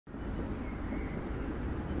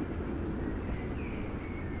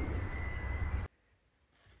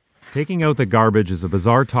Taking out the garbage is a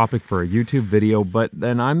bizarre topic for a YouTube video, but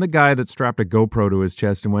then I'm the guy that strapped a GoPro to his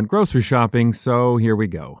chest and went grocery shopping, so here we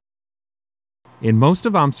go. In most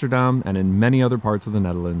of Amsterdam and in many other parts of the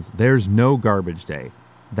Netherlands, there's no garbage day.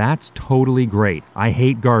 That's totally great. I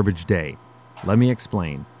hate garbage day. Let me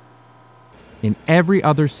explain. In every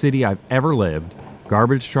other city I've ever lived,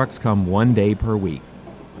 garbage trucks come 1 day per week.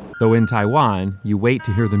 Though in Taiwan, you wait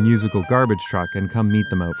to hear the musical garbage truck and come meet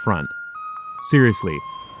them out front. Seriously,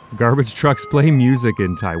 garbage trucks play music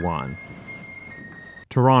in Taiwan.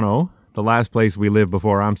 Toronto, the last place we lived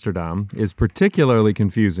before Amsterdam, is particularly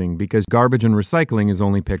confusing because garbage and recycling is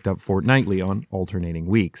only picked up fortnightly on alternating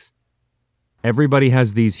weeks. Everybody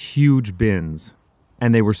has these huge bins,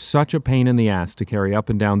 and they were such a pain in the ass to carry up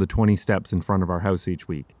and down the 20 steps in front of our house each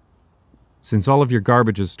week. Since all of your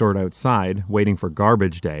garbage is stored outside, waiting for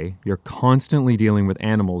garbage day, you're constantly dealing with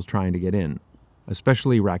animals trying to get in,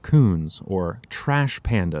 especially raccoons, or trash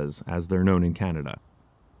pandas as they're known in Canada.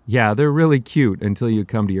 Yeah, they're really cute until you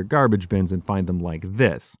come to your garbage bins and find them like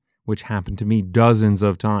this, which happened to me dozens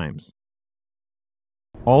of times.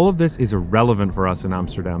 All of this is irrelevant for us in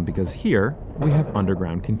Amsterdam because here we have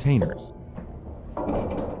underground containers.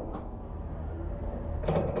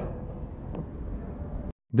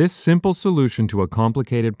 This simple solution to a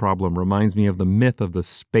complicated problem reminds me of the myth of the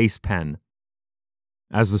space pen.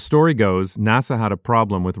 As the story goes, NASA had a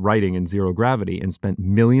problem with writing in zero gravity and spent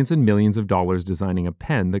millions and millions of dollars designing a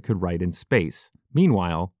pen that could write in space.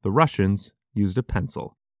 Meanwhile, the Russians used a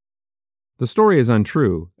pencil. The story is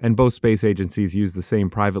untrue, and both space agencies used the same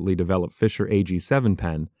privately developed Fisher AG7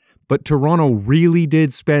 pen, but Toronto really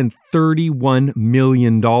did spend $31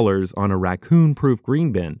 million on a raccoon-proof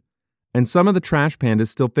green bin. And some of the trash pandas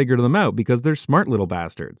still figured them out because they're smart little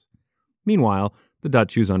bastards. Meanwhile, the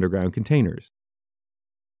Dutch use underground containers.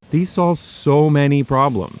 These solve so many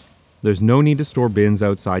problems. There's no need to store bins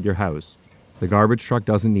outside your house. The garbage truck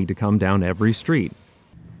doesn't need to come down every street.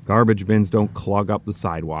 Garbage bins don't clog up the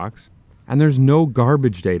sidewalks. And there's no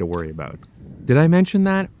garbage day to worry about. Did I mention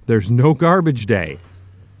that? There's no garbage day.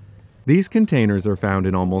 These containers are found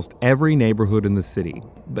in almost every neighborhood in the city,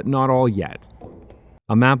 but not all yet.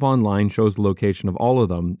 A map online shows the location of all of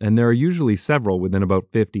them, and there are usually several within about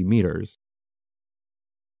 50 meters.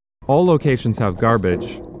 All locations have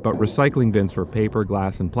garbage, but recycling bins for paper,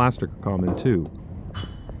 glass, and plastic are common too.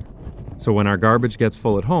 So when our garbage gets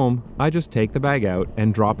full at home, I just take the bag out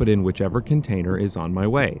and drop it in whichever container is on my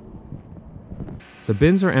way. The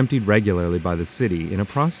bins are emptied regularly by the city in a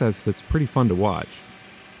process that's pretty fun to watch.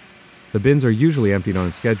 The bins are usually emptied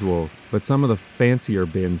on schedule, but some of the fancier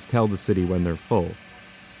bins tell the city when they're full.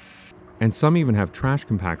 And some even have trash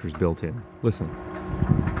compactors built in. Listen.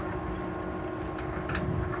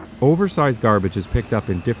 Oversized garbage is picked up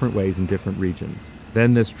in different ways in different regions.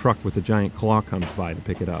 Then this truck with a giant claw comes by to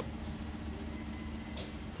pick it up.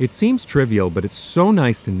 It seems trivial, but it's so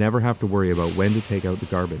nice to never have to worry about when to take out the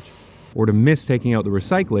garbage, or to miss taking out the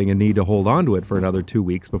recycling and need to hold on to it for another 2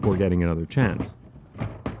 weeks before getting another chance.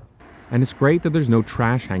 And it's great that there's no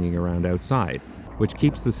trash hanging around outside, which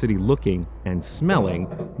keeps the city looking and smelling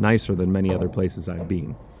nicer than many other places I've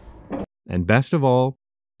been. And best of all,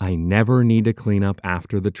 I never need to clean up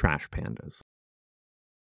after the trash pandas.